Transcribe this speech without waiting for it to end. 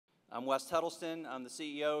I'm Wes Huddleston. I'm the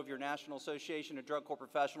CEO of your National Association of Drug Court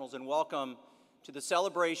Professionals, and welcome to the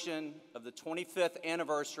celebration of the 25th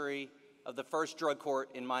anniversary of the first drug court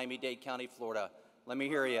in Miami-Dade County, Florida. Let me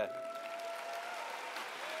hear you.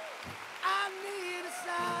 I need a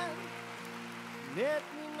sign, let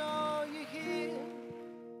me know you're here.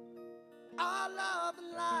 All of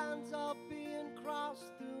the lines are being crossed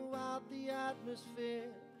throughout the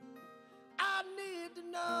atmosphere. I need to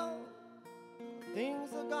know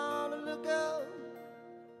things are gonna look up.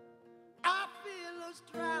 I feel us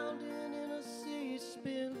drowning in a sea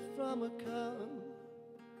spilled from a cup.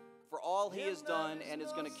 For all he has done and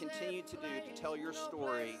is going to continue to do to tell your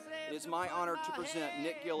story, it is my honor to present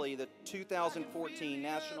Nick Gilley the 2014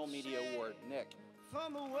 National Media Award. Nick.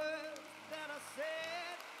 From the words that I said,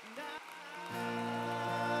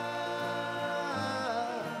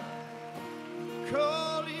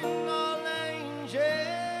 calling all angels,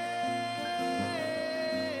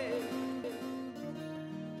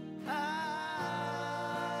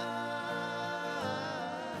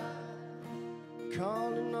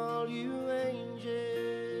 calling all you angels.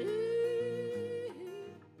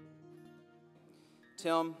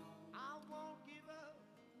 Tim,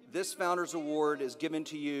 this Founders Award is given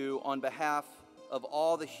to you on behalf of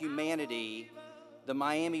all the humanity the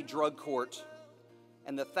Miami Drug Court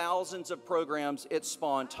and the thousands of programs it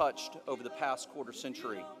spawned touched over the past quarter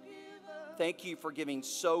century. Thank you for giving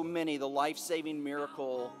so many the life-saving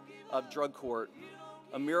miracle of drug court,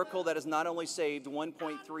 a miracle that has not only saved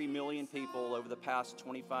 1.3 million people over the past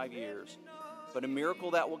 25 years, but a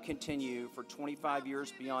miracle that will continue for 25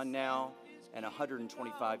 years beyond now and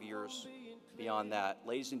 125 years beyond that.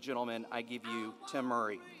 Ladies and gentlemen, I give you Tim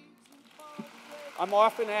Murray. I'm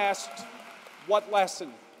often asked what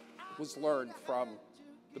lesson was learned from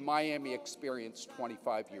the Miami experience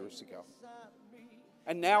 25 years ago.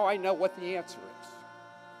 And now I know what the answer is.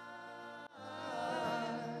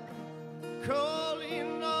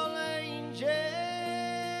 Calling all angels.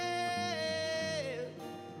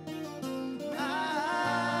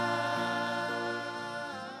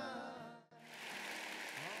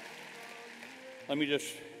 Let me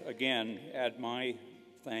just, again, add my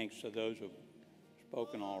thanks to those who have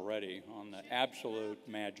spoken already on the absolute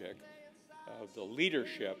magic of the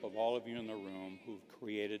leadership of all of you in the room who've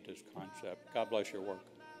created this concept. God bless your work.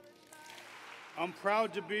 I'm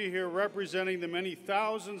proud to be here representing the many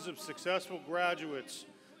thousands of successful graduates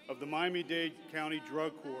of the Miami-Dade County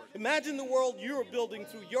Drug Court. Imagine the world you're building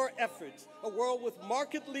through your efforts, a world with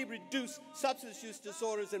markedly reduced substance use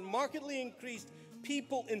disorders and markedly increased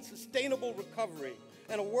people in sustainable recovery,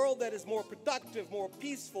 and a world that is more productive, more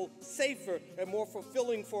peaceful, safer, and more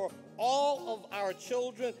fulfilling for all of our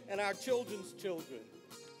children and our children's children.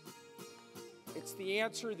 It's the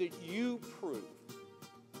answer that you prove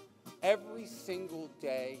every single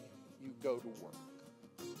day you go to work.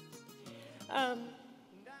 I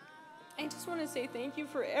just want to say thank you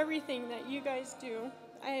for everything that you guys do.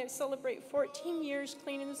 I celebrate 14 years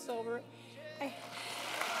clean and sober.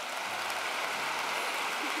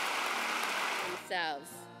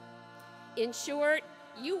 Themselves. In short,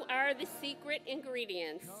 you are the secret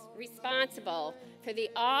ingredients responsible for the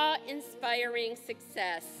awe-inspiring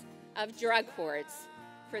success of drug courts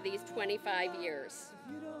for these 25 years.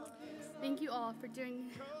 Thank you all for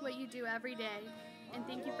doing what you do every day, and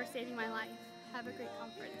thank you for saving my life. Have a great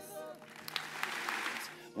conference.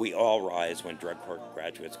 We all rise when drug court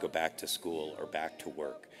graduates go back to school or back to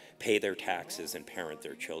work, pay their taxes, and parent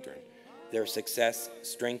their children. Their success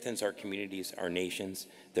strengthens our communities, our nations.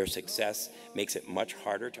 Their success makes it much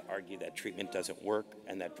harder to argue that treatment doesn't work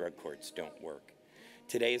and that drug courts don't work.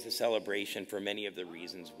 Today is a celebration for many of the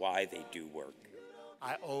reasons why they do work.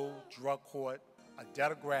 I owe drug court a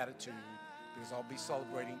debt of gratitude because I'll be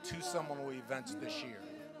celebrating two seminal events this year.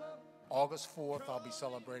 August 4th, I'll be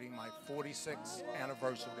celebrating my 46th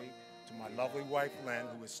anniversary to my lovely wife, Lynn,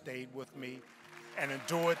 who has stayed with me and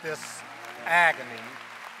endured this agony.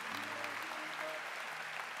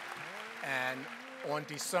 And on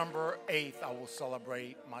December 8th, I will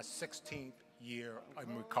celebrate my 16th year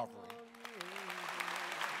in recovery.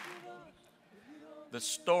 The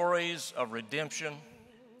stories of redemption,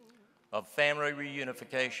 of family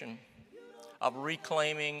reunification, of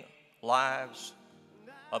reclaiming lives,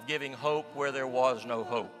 of giving hope where there was no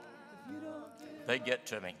hope, they get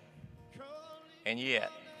to me. And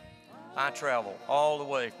yet, I travel all the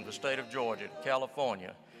way from the state of Georgia to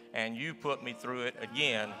California, and you put me through it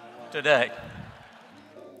again today.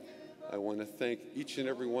 I want to thank each and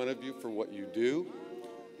every one of you for what you do.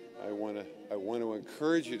 I want to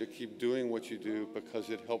encourage you to keep doing what you do because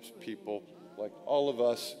it helps people like all of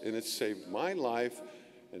us, and it's saved my life,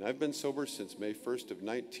 And I've been sober since May 1st of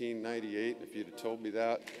 1998. If you'd have told me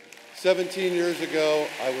that 17 years ago,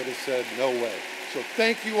 I would have said no way. So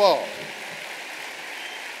thank you all.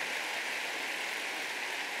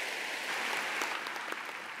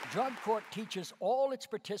 Drug Court teaches all its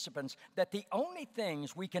participants that the only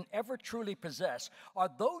things we can ever truly possess are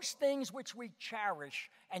those things which we cherish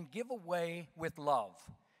and give away with love,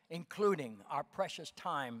 including our precious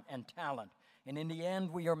time and talent. And in the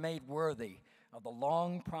end, we are made worthy of the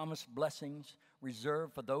long-promised blessings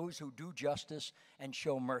reserved for those who do justice and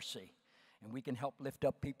show mercy. And we can help lift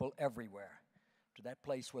up people everywhere to that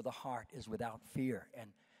place where the heart is without fear and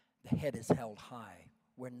the head is held high,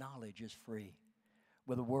 where knowledge is free,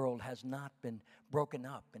 where the world has not been broken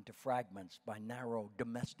up into fragments by narrow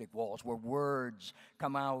domestic walls, where words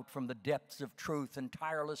come out from the depths of truth and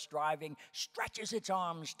tireless striving stretches its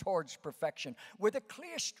arms towards perfection, where the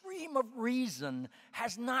clear stream of reason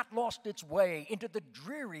has not lost its way into the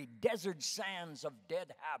dreary desert sands of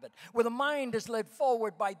dead habit, where the mind is led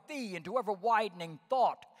forward by thee into ever-widening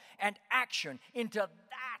thought and action, into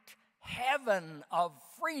that heaven of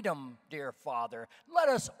freedom, dear Father. Let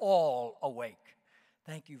us all awake.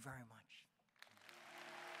 Thank you very much.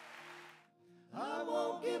 I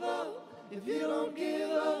won't give up if you don't give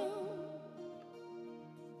up.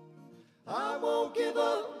 I won't give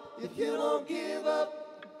up if you don't give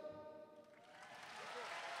up.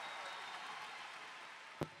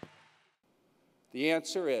 The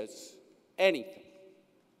answer is anything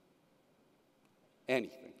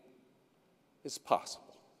is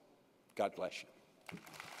possible. God bless you.